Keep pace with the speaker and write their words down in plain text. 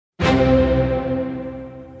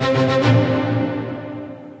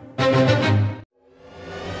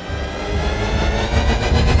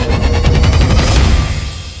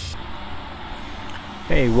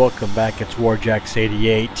Hey, welcome back. It's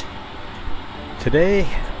Warjax88. Today,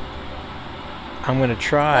 I'm going to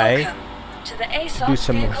try to do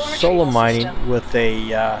some solo mining with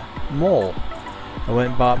a mole. I went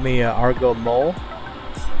and bought me an Argo Mole,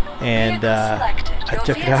 and I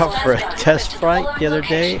took it out for a test flight the other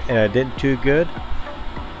day, and it didn't do good.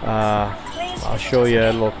 I'll show you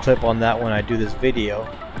a little clip on that when I do this video.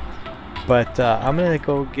 But I'm going to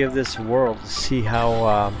go give this a whirl to see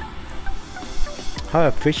how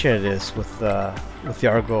efficient it is with the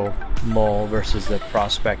Argo Mole versus the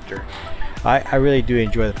Prospector. I really do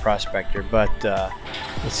enjoy the Prospector, but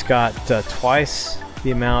it's got almost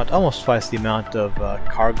twice the amount of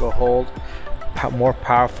cargo hold, more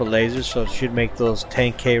powerful lasers, so it should make those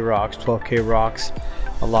 10K rocks, 12K rocks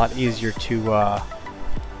a lot easier to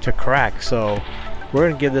crack. So we're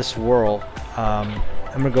gonna give this a whirl. I'm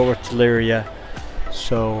gonna go over to Lyria.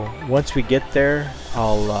 So once we get there,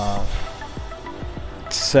 I'll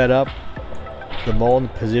set up the mole in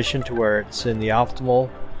position to where it's in the optimal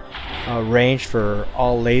range for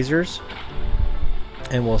all lasers,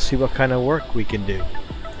 and we'll see what kind of work we can do.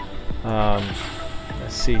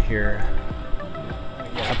 Let's see here.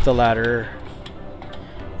 Up the ladder.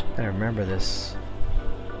 I remember this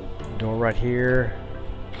door right here.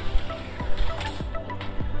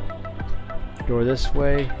 Door this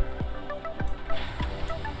way.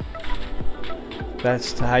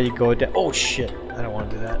 That's how you go down. Oh shit! I don't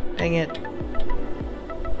want to do that. Dang it!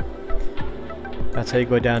 That's how you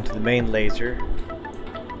go down to the main laser.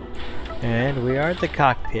 And we are at the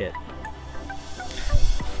cockpit.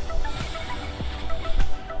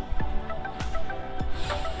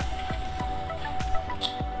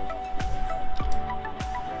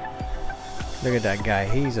 Look at that guy.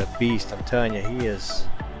 He's a beast. I'm telling you, he is.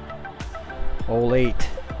 Old 8.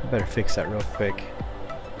 I better fix that real quick.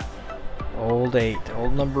 Old 8.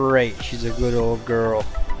 Old number 8. She's a good old girl.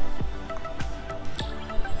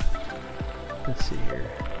 Let's see here.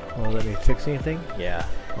 Will let me fix anything? Yeah.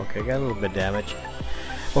 Okay, got a little bit of damage.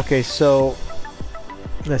 Okay, so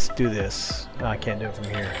let's do this. No, I can't do it from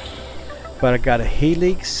here. But I got a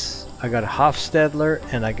Helix, I got a Hofstadler,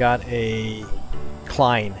 and I got a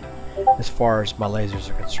Klein as far as my lasers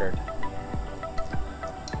are concerned.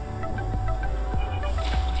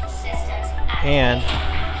 And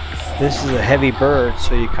this is a heavy bird,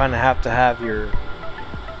 so you kind of have to have your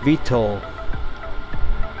VTOL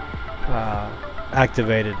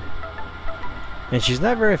activated. And she's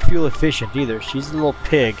not very fuel efficient either. She's a little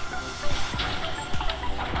pig.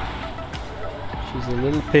 She's a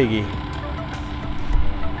little piggy.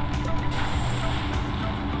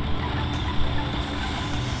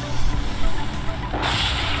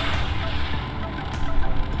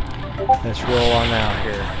 Let's roll on out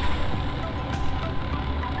here.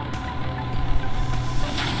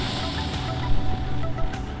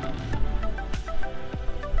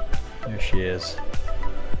 There she is.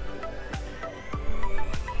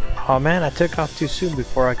 Oh man, I took off too soon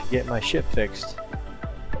before I could get my ship fixed.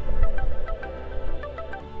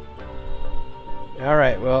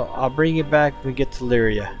 Alright, well, I'll bring you back when we get to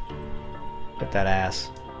Lyria. Get that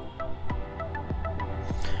ass.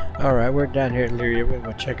 Alright, we're down here at Lyria. We're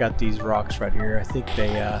going to check out these rocks right here. I think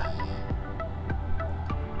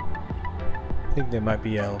they might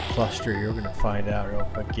be a cluster here. We're going to find out real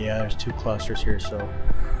quick. Yeah, there's 2 clusters here, so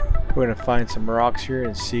we're going to find some rocks here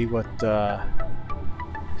and see what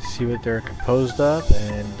they're composed of,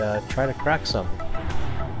 and try to crack some.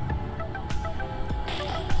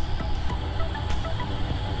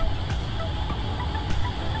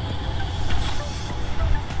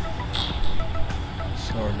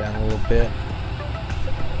 Slow her down a little bit.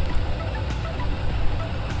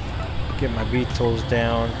 Get my VTOLs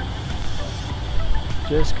down.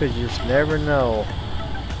 Just because you just never know.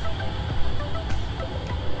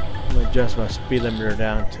 I'm going to adjust my speed limiter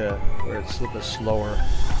down to where it's a little bit slower,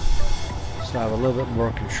 so I have a little bit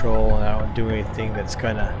more control and I don't do anything that's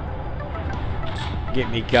gonna get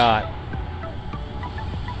me got.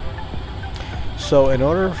 So in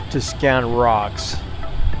order to scan rocks,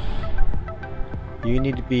 you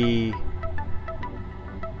need to be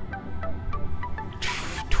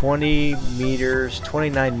 29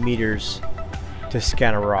 meters to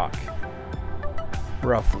scan a rock,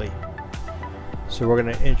 roughly. So we're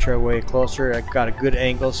going to inch our way closer. I got a good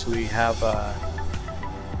angle, so we have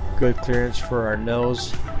good clearance for our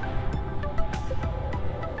nose.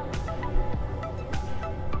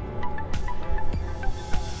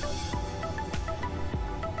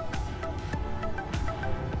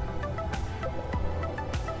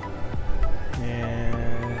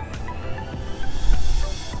 And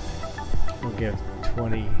we'll give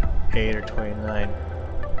 28 or 29.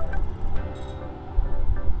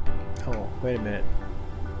 Wait a minute.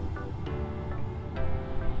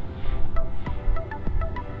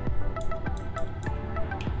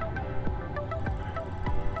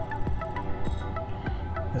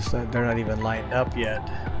 They're not even lined up yet.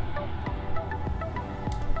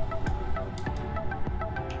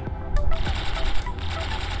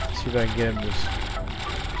 See if I can get him to...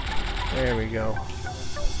 There we go.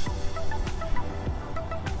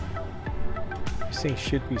 This thing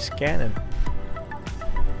should be scanning.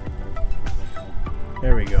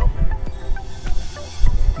 There we go.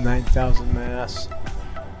 9,000 mass.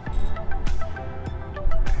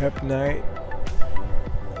 Hepnite.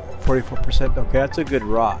 44%. Okay, that's a good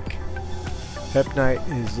rock. Hepnite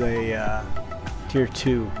is a tier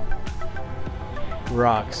 2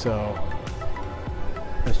 rock, so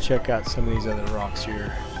let's check out some of these other rocks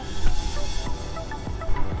here.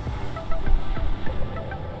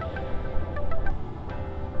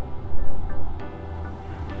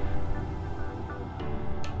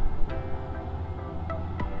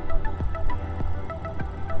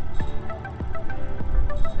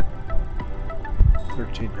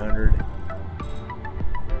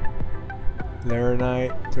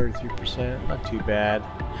 Laranite, 33%, not too bad.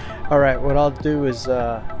 Alright, what I'll do is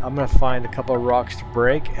I'm going to find a couple of rocks to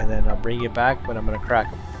break and then I'll bring you back, but I'm going to crack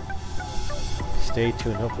them. Stay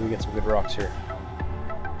tuned, hopefully we get some good rocks here.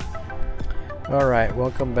 Alright,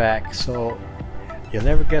 welcome back. So, you'll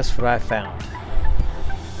never guess what I found.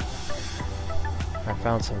 I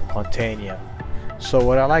found some Quantanium. So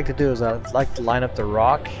what I like to do is I like to line up the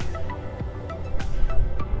rock.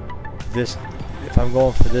 If I'm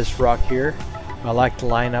going for this rock here, I like to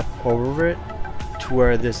line up over it to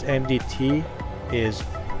where this MDT is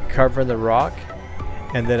covering the rock,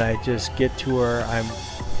 and then I just get to where I'm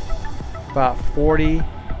about 40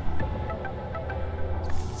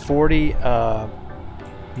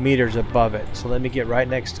 meters above it. So let me get right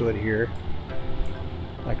next to it here,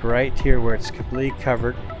 like right here where it's completely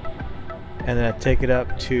covered, and then I take it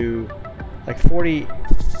up to like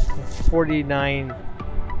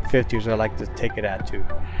 49.50 is what I like to take it at to.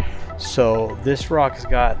 So this rock has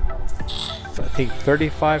got, I think,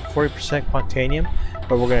 35–40% Quantanium,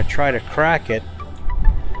 but we're going to try to crack it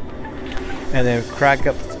and then crack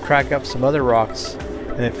up some other rocks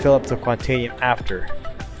and then fill up the Quantanium after.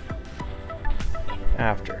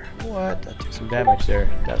 What? I took some damage there.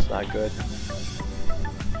 That's not good.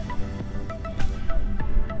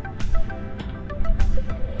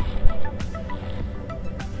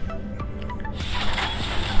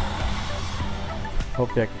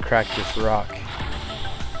 Hopefully I can crack this rock.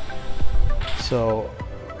 So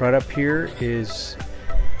right up here is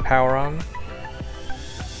power on.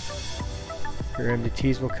 Your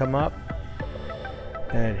MDTs will come up,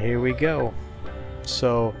 and here we go.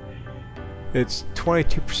 So it's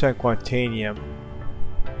 22% Quantanium,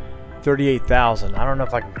 38,000. I don't know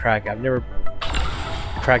if I can crack it. I've never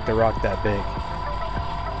cracked a rock that big.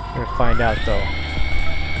 I'm gonna find out though.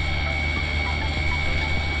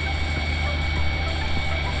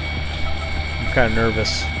 I'm kind of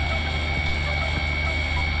nervous.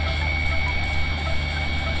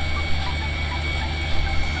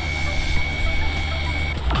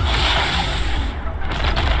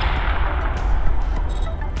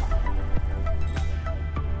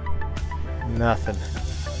 Nothing.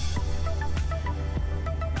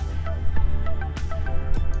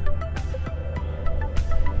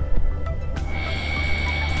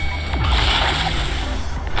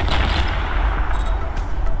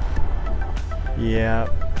 Yeah.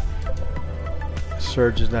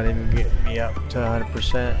 Surge is not even getting me up to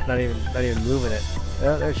 100%. Not even moving it.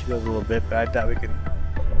 Oh, there she goes a little bit, but I doubt we can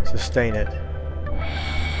sustain it.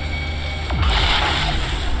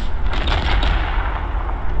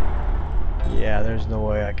 Yeah, there's no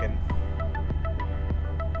way I can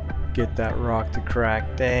get that rock to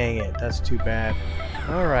crack. Dang it, that's too bad.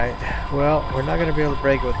 Alright, well, we're not going to be able to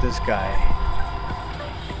break it with this guy.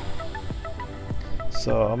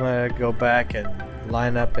 So I'm going to go back and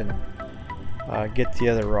line up and get the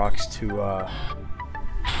other rocks to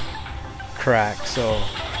crack. So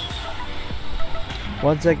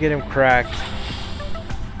once I get them cracked,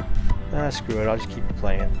 screw it, I'll just keep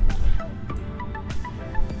playing.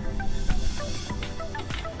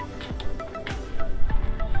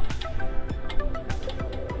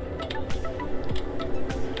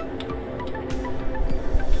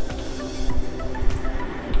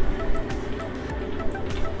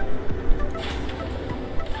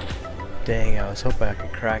 Dang, I was hoping I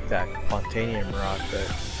could crack that Quantanium rock,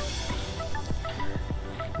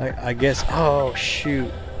 but I guess, oh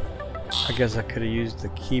shoot, I guess I could have used the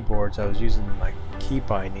keyboards. I was using my key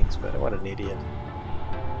bindings, but what an idiot.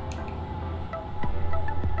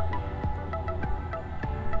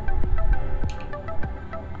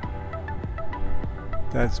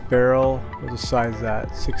 That's barrel. What size is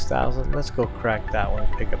that? 6,000. Let's go crack that one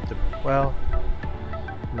and pick up the. Well,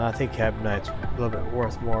 no, I think Cabinite's a little bit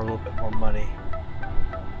worth more, a little bit more money.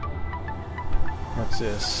 What's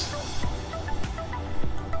this?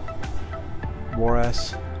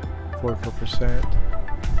 Moras, 44%.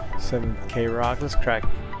 7K rock. Let's crack.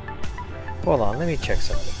 Hold on, let me check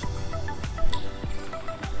something.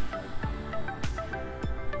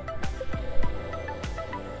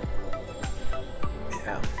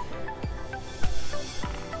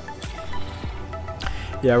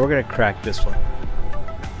 Yeah, we're gonna crack this one.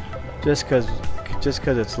 Just cause it's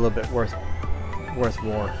a little bit worth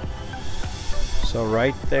more. So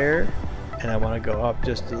right there, and I want to go up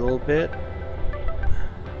just a little bit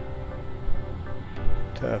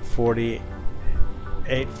to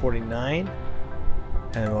 48, 49,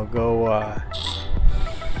 and we'll go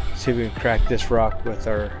see if we can crack this rock with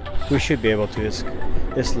our. We should be able to.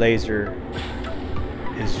 This laser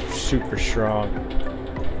is super strong.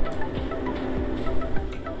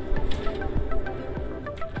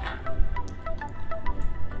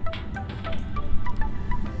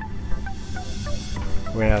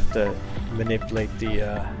 We're gonna have to manipulate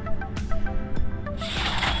the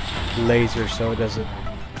laser so it doesn't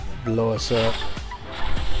blow us up.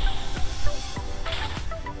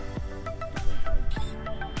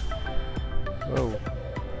 Whoa.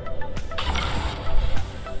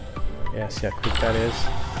 Yeah, see how quick that is?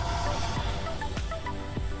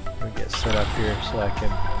 Let me get set up here so I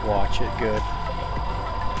can watch it good.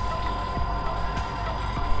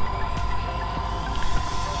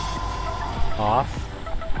 Off.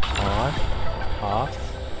 On, off.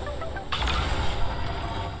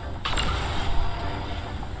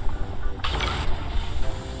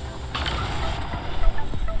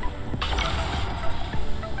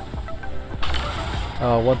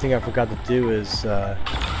 One thing I forgot to do is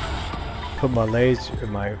put my laser,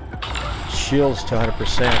 my shields to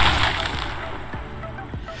 100%.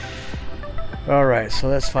 All right, so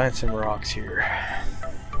let's find some rocks here.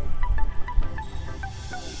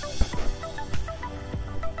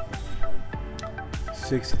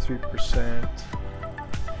 %.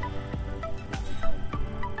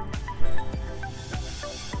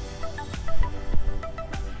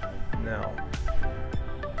 No.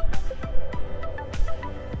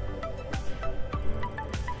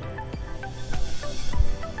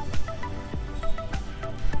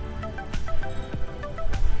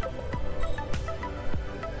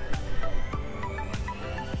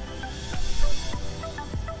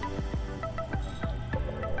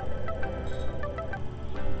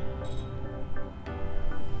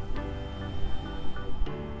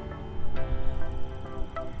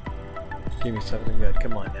 Give me something good.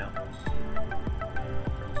 Come on now.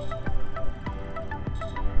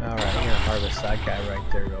 Alright, I'm gonna harvest that guy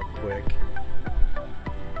right there real quick.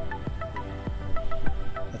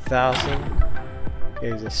 1,000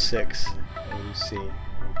 gives us 6. As you see.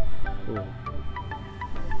 Ooh.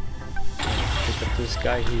 Pick up this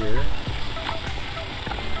guy here.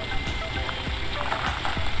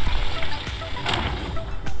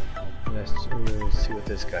 Let's see what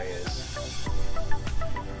this guy is.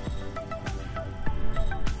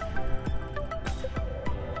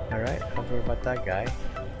 Alright, don't worry about that guy.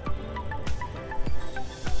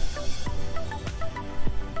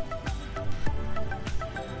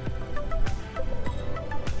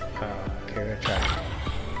 Okay, we're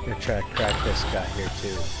gonna try to crack this guy here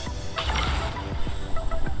too.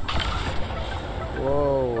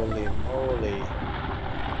 Holy moly.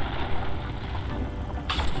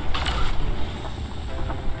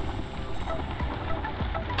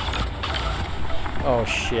 Oh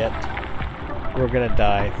shit. We're gonna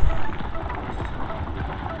die.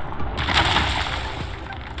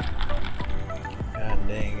 God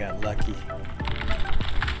dang, got lucky.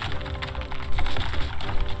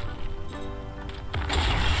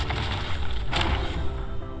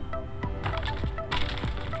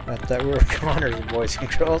 I thought we were goners, boys and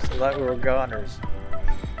girls. I thought we were goners.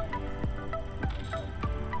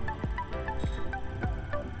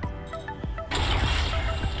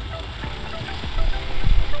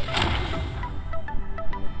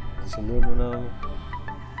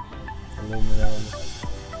 Aluminum.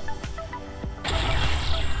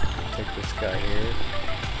 Take this guy here.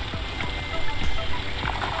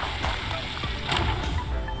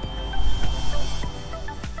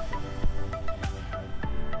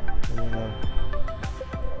 Aluminum.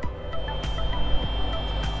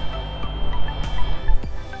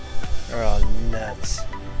 Oh, nuts.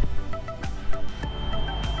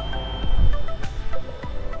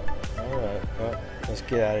 Alright, well, let's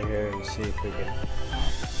get out of here and see if we can.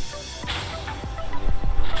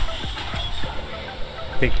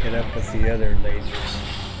 pick it up with the other lasers.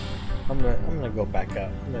 I'm gonna go back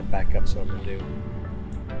up. I'm gonna back up, so I'm gonna do.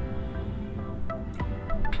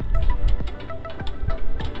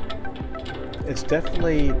 It's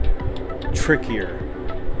definitely trickier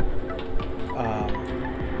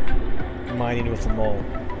mining with a mole,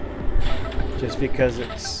 just because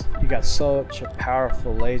you got such a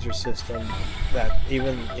powerful laser system that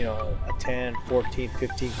even, you know, a 10, 14,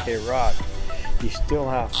 15K rock, you still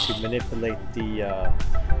have to manipulate the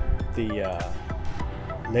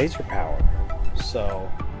laser power. So,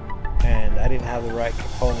 and I didn't have the right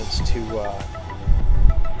components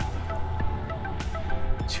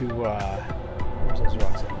where's those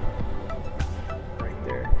rocks at? Right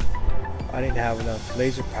there. I didn't have enough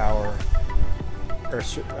laser power or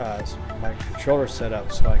my controller set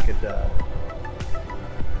up so I could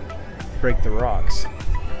break the rocks.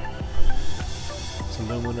 It's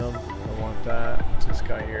aluminum. I want that. What's this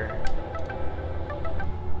guy here?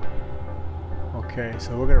 Okay,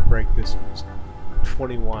 so we're gonna break this one. It's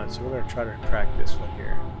 21, so we're gonna try to crack this one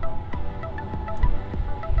here.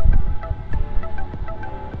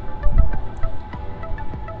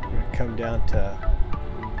 We're gonna come down to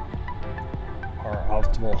our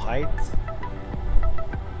optimal height.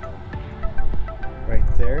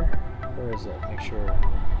 Right there. Where is it? Make sure.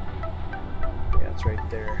 Yeah, it's right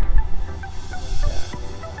there. Yeah.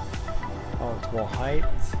 Optimal height.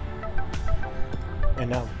 And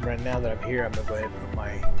now, right now that I'm here, I'm gonna go ahead and put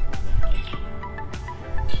my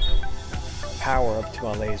power up to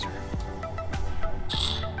my laser.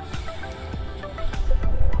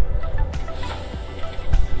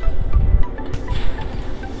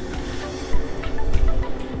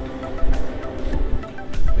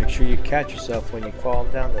 Make sure you catch yourself when you fall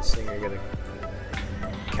down this thing. You're gonna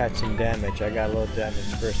catch some damage. I got a little damage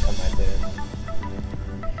the first time I did it.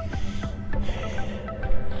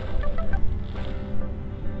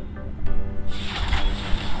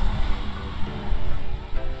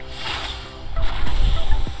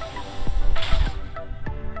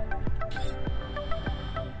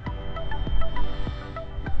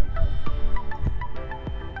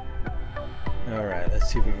 Alright, let's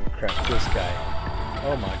see if we can crack this guy.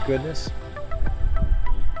 Oh my goodness.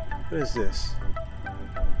 What is this?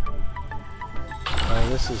 Oh,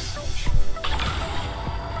 this is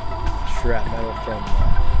shrapnel from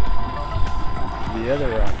the other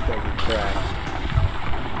rock that we cracked.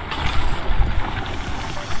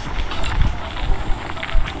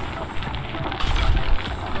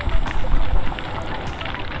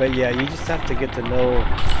 But yeah, you just have to get to know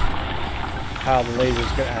how the laser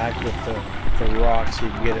is going to act with the rock so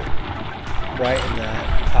you can get it right in that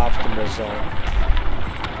optimal zone.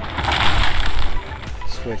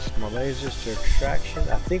 Switch my lasers to extraction.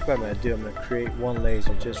 I think what I'm going to do, I'm going to create one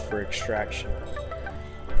laser just for extraction.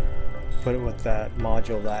 Put it with that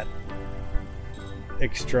module that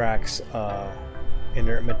extracts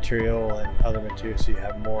inert material and other materials so you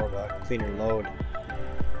have more of a cleaner load.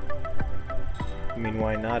 I mean,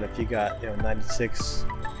 why not? If you got, you know, 96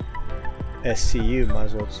 SCU, might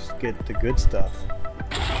as well just get the good stuff.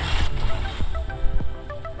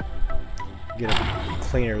 Get a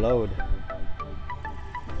cleaner load.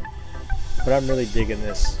 But I'm really digging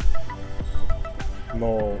this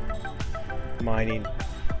mole mining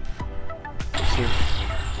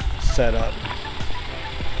setup.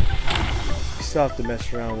 You still have to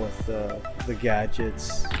mess around with the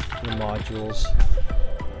gadgets, the modules.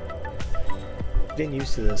 Getting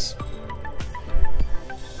used to this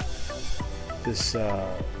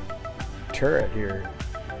turret here.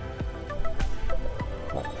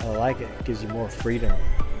 I like it. It gives you more freedom.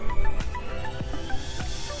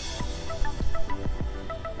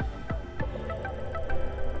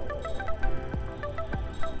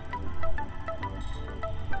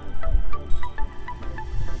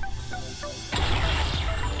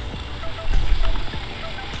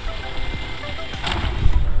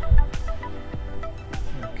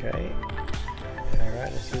 Okay.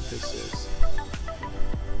 Alright, let's see what this is.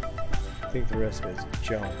 I think the rest of it is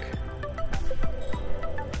junk.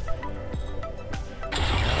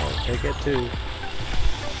 I'll take it too.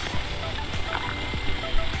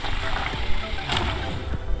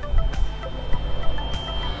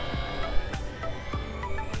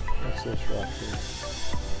 What's this rock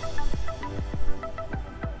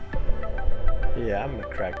here? Yeah, I'm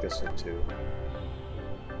gonna crack this one too.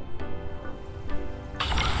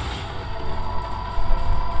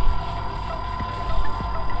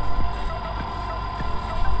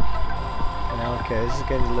 Okay, this is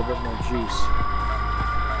getting a little bit more juice.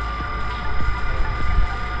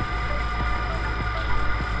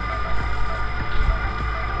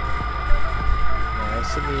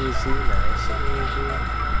 Nice and easy, nice and easy.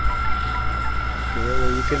 Get it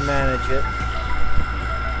where you can manage it.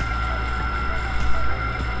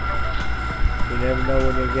 You never know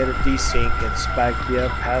when you get a desync and spike you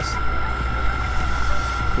up past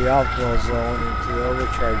the optimal zone into the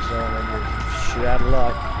overcharge zone and you're shit out of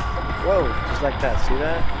luck. Whoa, just like that, see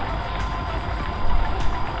that?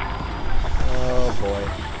 Oh boy.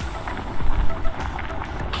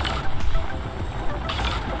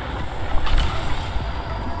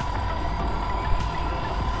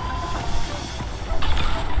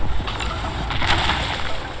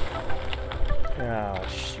 Oh,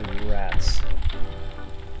 shoot, rats.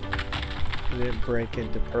 It didn't break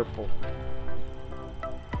into purple.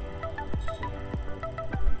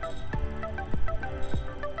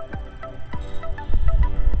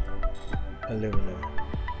 Aluminum.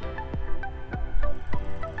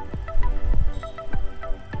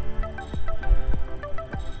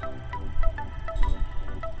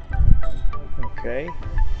 Okay.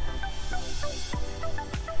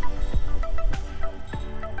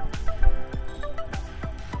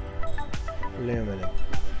 Aluminum.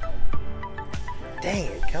 Dang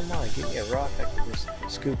it, come on, give me a rock I can just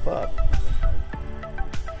scoop up.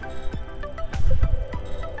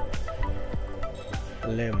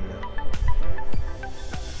 Aluminum.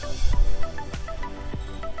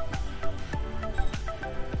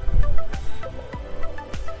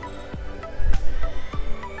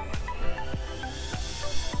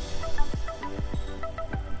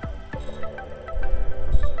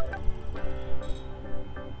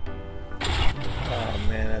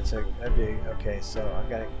 Okay, so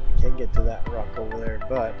I can't get to that rock over there,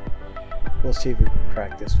 but we'll see if we can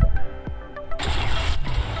crack this one.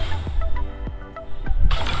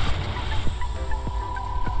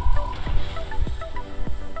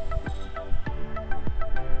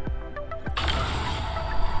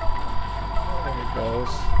 There it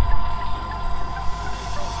goes.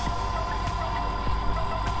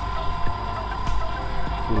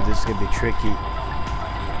 Ooh, this is gonna be tricky.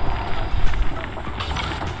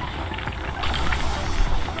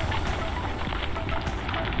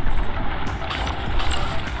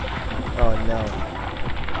 Oh no.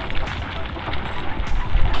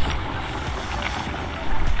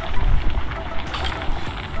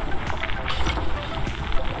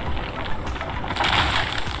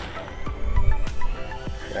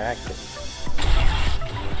 Cracked it.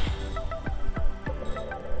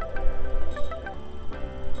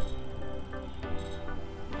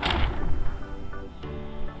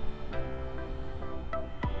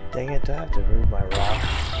 Dang it, do I have to move my rock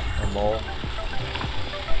or mole?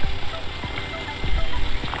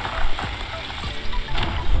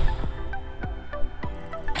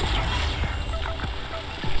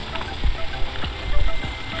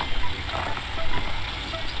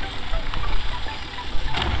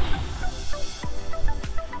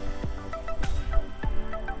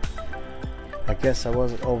 I guess I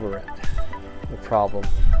wasn't over it. The problem.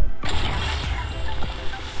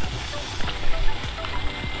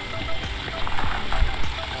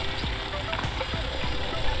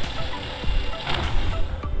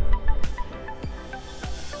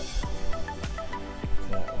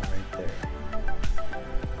 That one right there.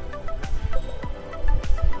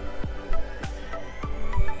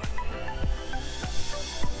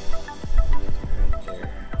 Right there.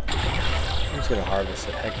 I'm just gonna harvest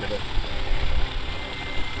the heck of it.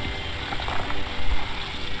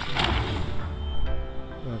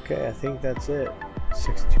 Okay, I think that's it.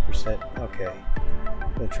 62%. Okay.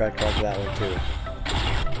 We'll try to crack that one too.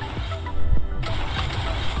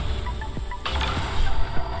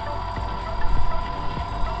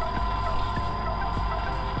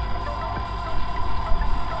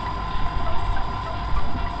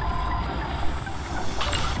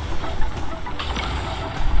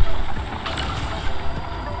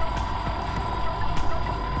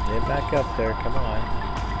 Get back up there, come on.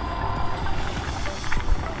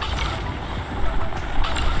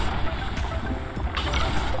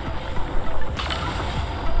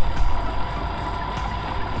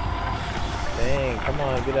 Dang, come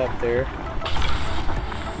on, get up there.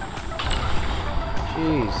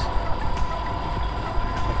 Jeez.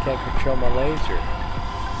 I can't control my laser.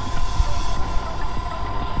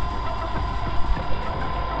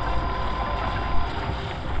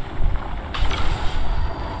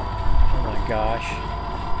 Oh my gosh.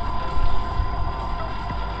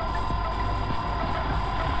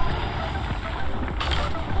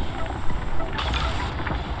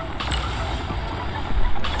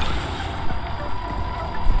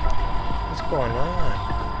 What's going on?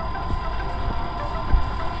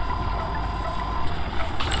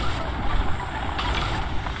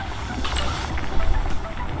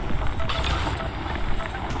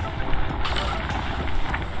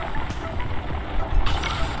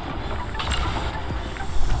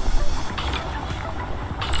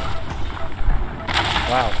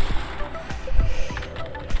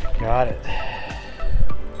 Got it.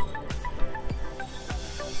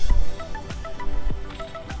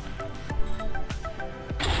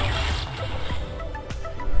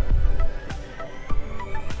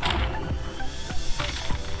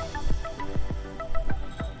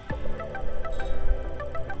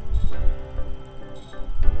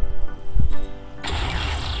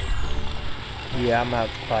 Yeah, I'm gonna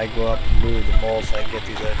have to probably go up and move the mole so I can get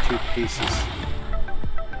these other 2 pieces.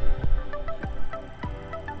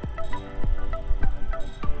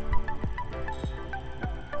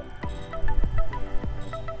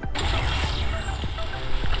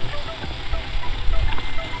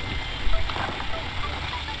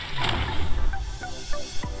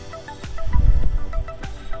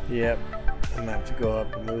 Yep, I'm gonna have to go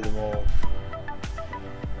up and move the mole.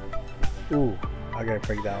 Ooh, I gotta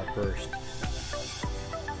break that one first.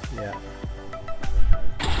 Yeah.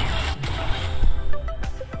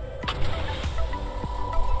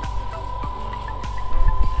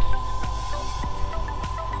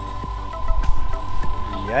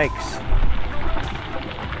 Yikes.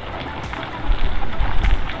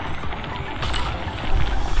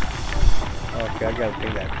 Okay, I gotta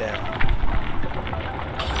bring that down.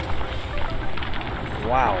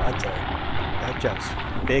 Wow, that jumps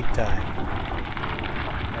big time.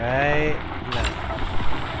 Right now.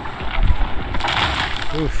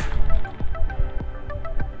 Oof.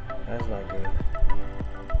 That's not good.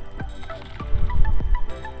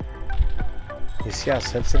 You see how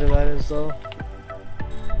sensitive that is though?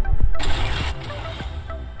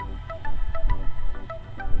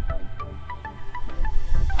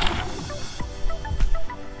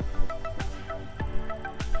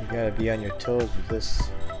 You gotta be on your toes with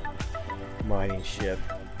this mining ship.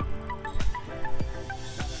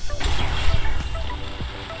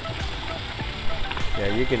 Yeah,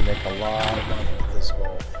 you can make a lot of money with this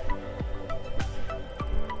hole.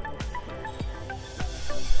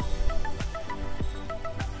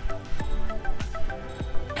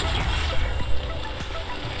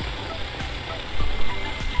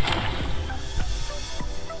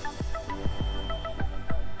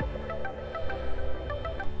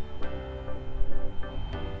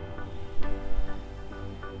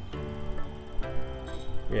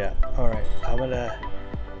 Yeah, alright, I'm gonna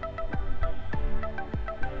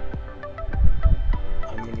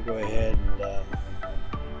go ahead and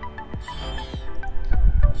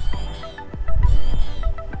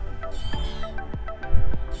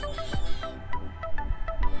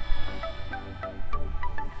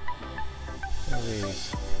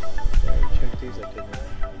these. Check these up, didn't I?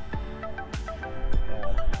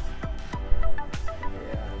 Yeah.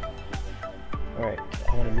 Alright,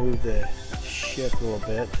 I'm gonna move the ship a little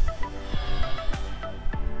bit.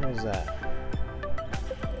 Where's that?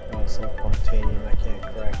 Oh, it's self-containing. I can't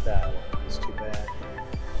crack that one. It's too bad.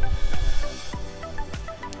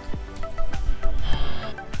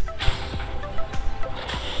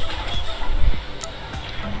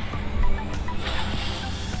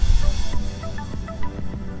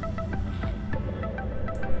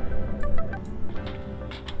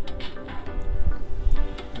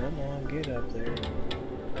 Come on, get up there.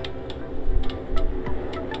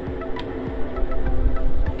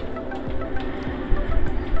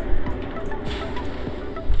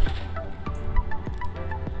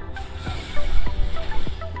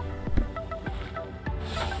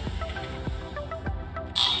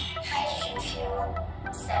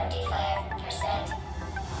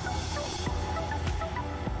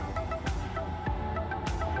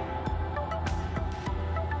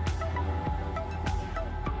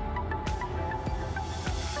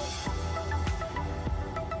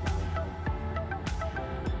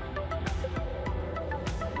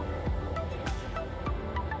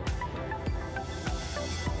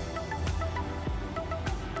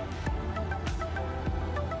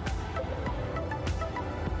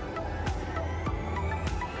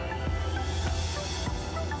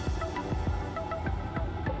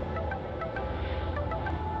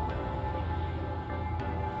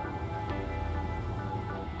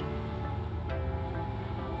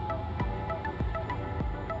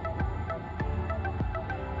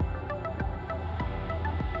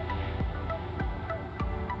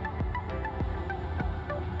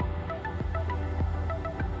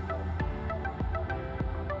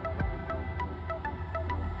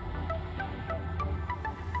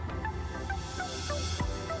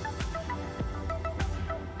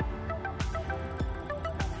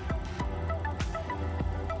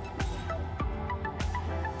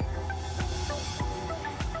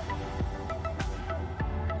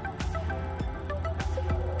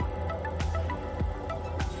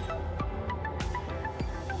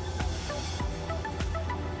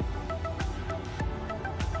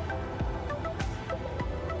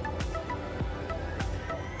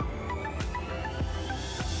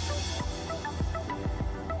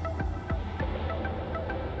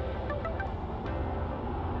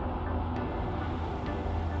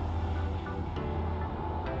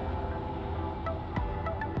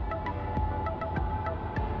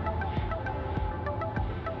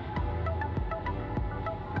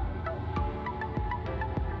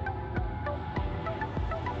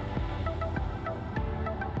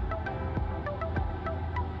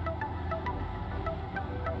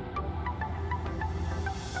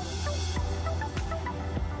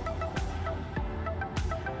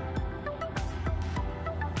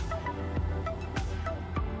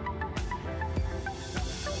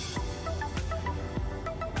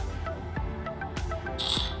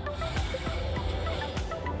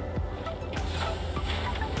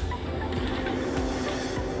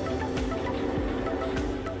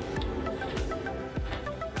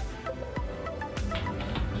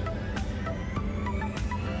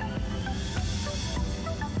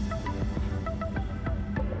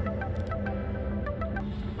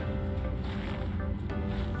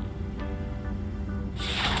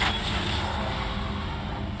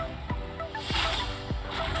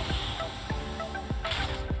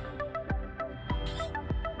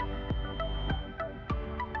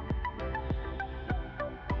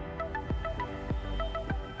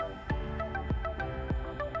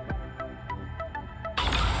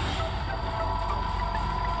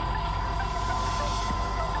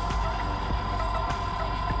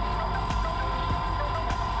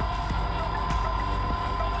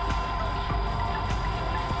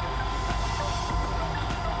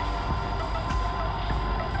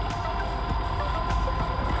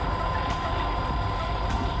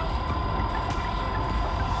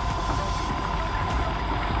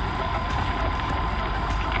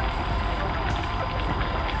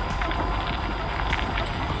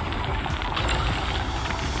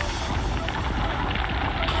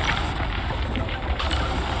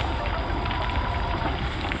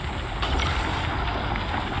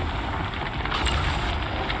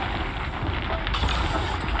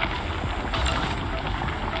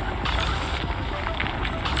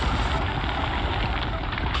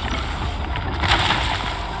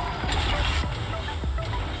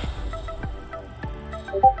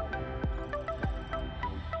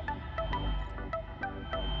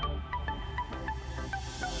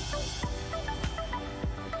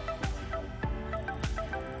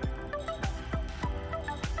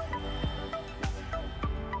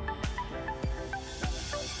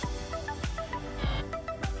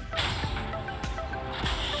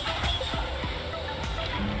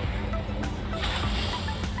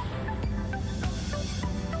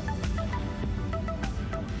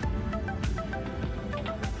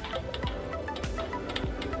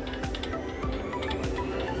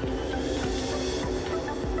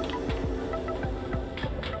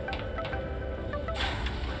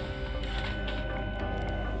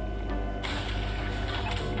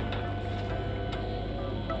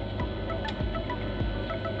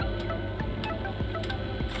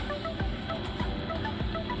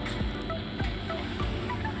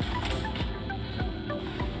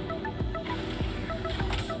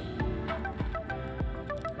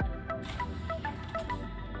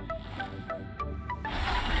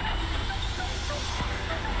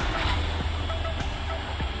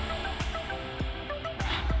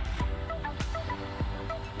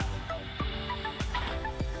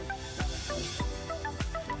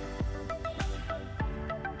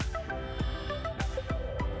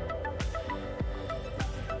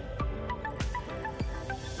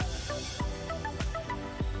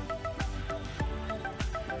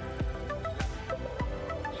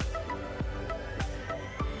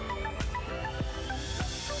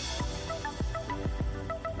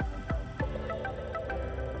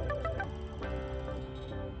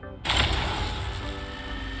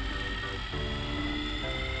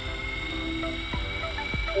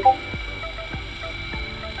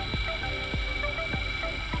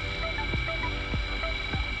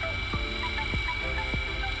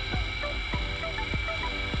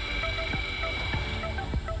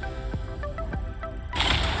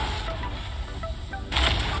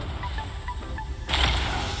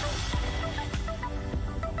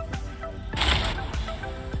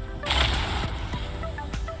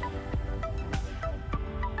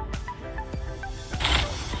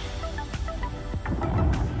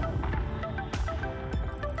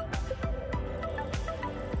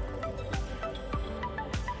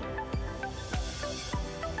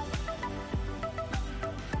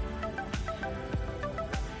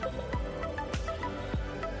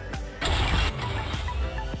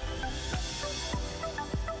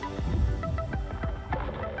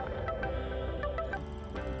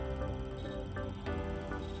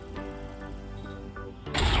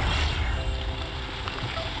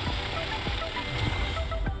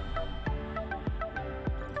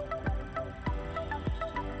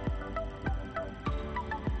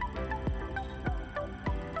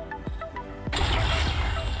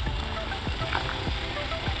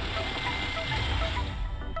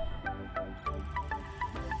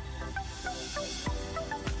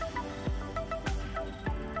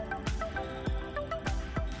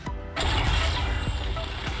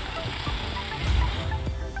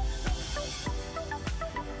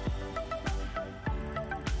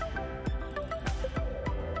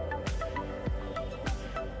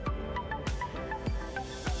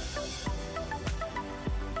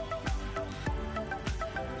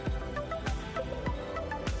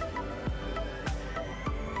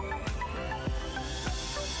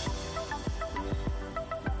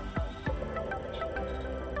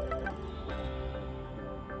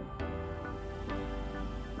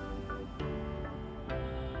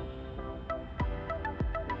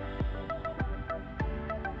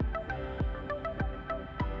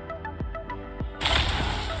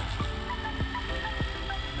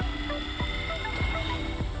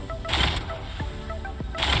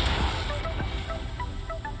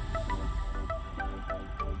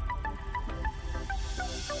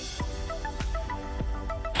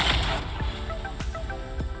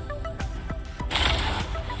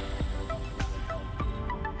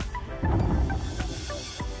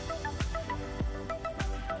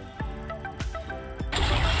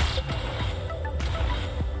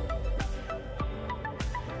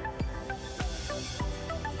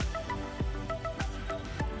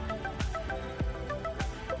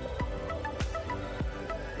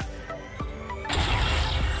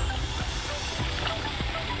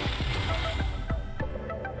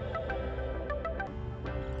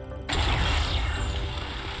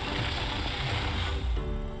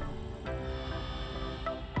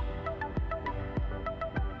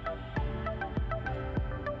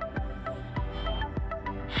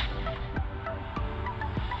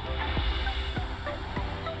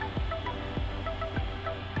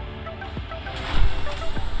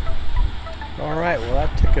 Alright, well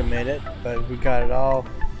that took a minute, but we got it all.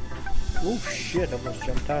 Oh shit, almost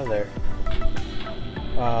jumped out of there.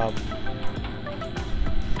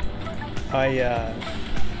 I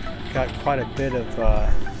got quite a bit of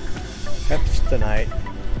hepstonite.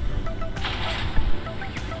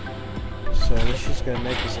 So this is going to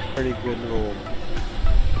make us a pretty good little...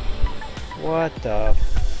 What the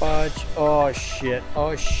fudge? Oh shit,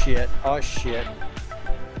 oh shit, oh shit.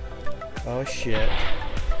 Oh shit.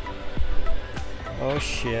 Oh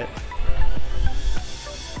shit.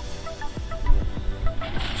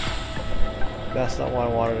 That's not what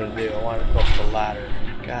I wanted to do. I wanted to go up the ladder.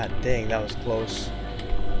 God dang, that was close.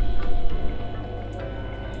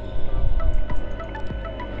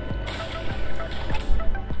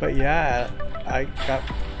 But yeah, I got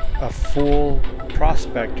a full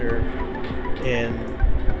prospector in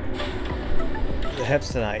the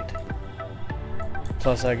hepstonite.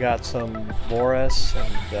 Plus I got some boras,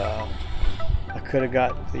 and I could have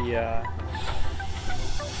got the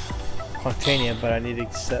Quantanium, but I need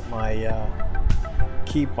to set my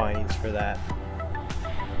key bindings for that.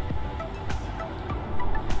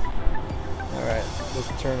 Alright,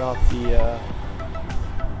 let's turn off the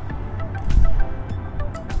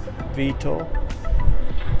VTOL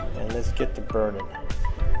and let's get to burning.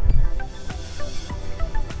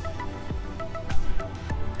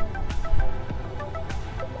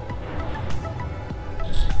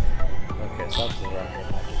 Okay, something's wrong here.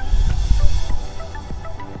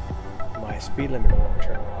 My speed limiter won't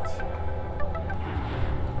turn off.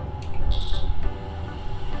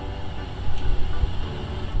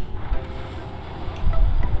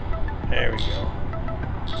 There we go.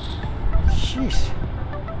 Jeez.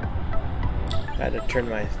 I had to turn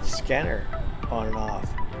my scanner on and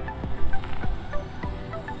off.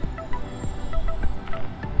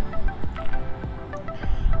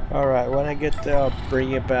 Alright, when I get there, I'll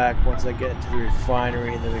bring it back once I get to the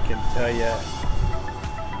refinery, and then we can tell you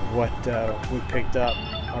what we picked up.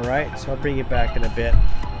 Alright, so I'll bring it back in a bit.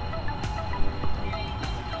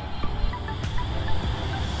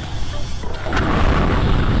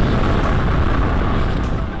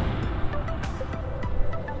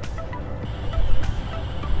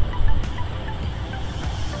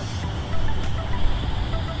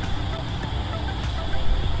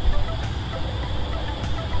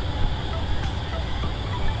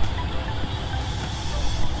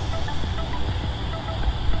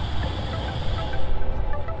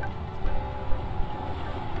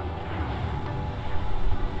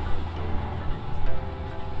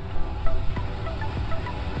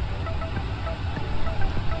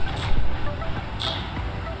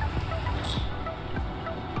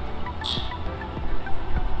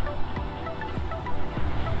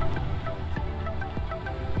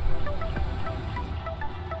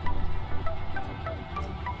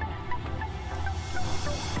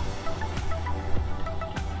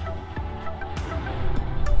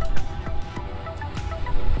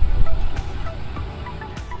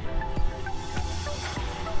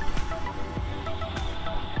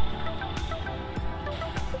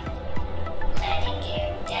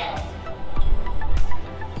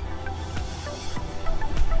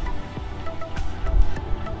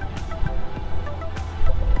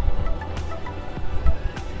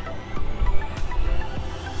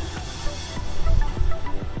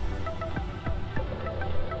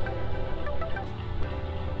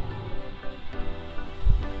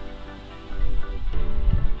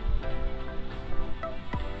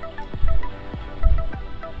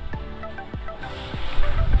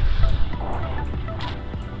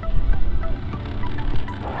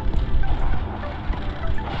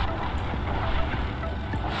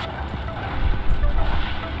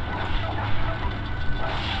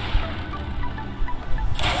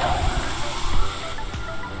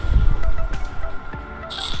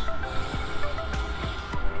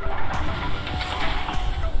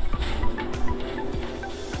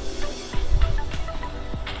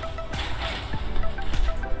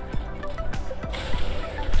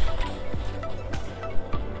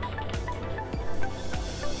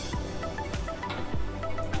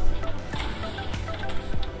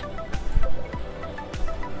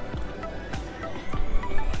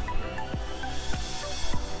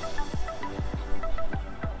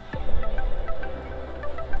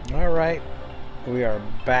 Alright, we are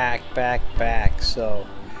back. So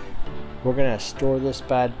we're gonna store this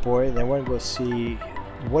bad boy, then we're gonna go see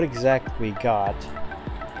what exactly we got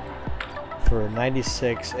for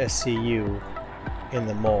 96 SCU in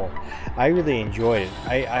the mole. I really enjoyed it.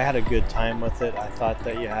 I had a good time with it. I thought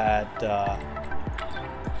that you had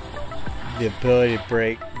the ability to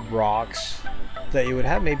break rocks that you would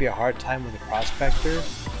have maybe a hard time with a prospector.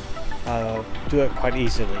 Do it quite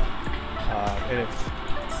easily. And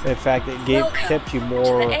in fact, it kept you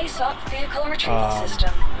more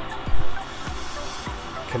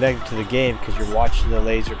connected to the game because you're watching the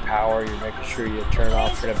laser power, you're making sure you turn it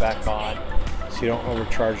off, turn it back on, so you don't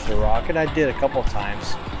overcharge the rock. And I did a couple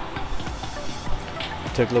times.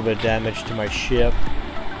 Took a little bit of damage to my ship,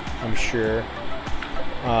 I'm sure.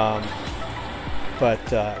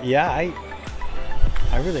 Yeah, I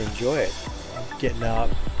really enjoy it. Getting up,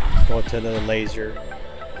 going to another laser.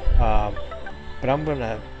 But I'm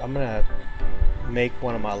gonna make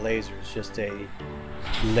one of my lasers just a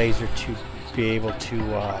laser to be able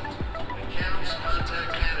to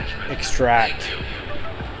extract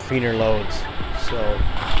cleaner loads. So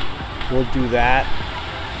we'll do that,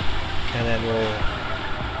 and then we'll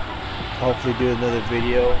hopefully do another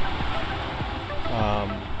video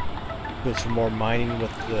with some more mining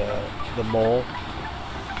with the mole.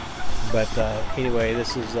 But anyway,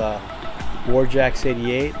 this is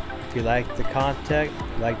Warjax88. If you like the content,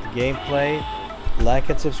 like the gameplay, like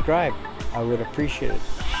and subscribe. I would appreciate it.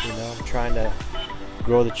 You know, I'm trying to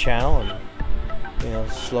grow the channel, and you know,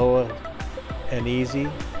 slow and easy.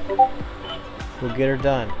 We'll get her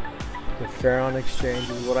done. The Pharaon exchange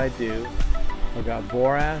is what I do. I got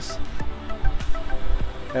Boras,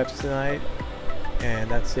 Epsonite, and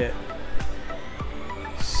that's it.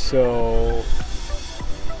 So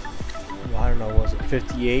I don't know, was it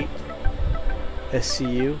 58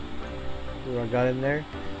 SCU? What I got in there.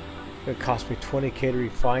 It cost me 20k to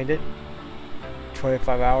refine it,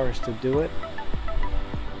 25 hours to do it.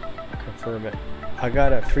 Confirm it. I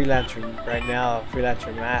got a Freelancer right now, a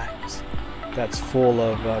Freelancer Max, that's full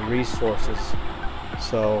of resources.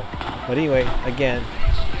 So, but anyway, again,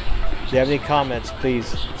 if you have any comments,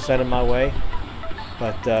 please send them my way.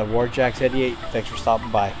 But Warjacks88, thanks for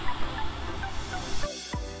stopping by.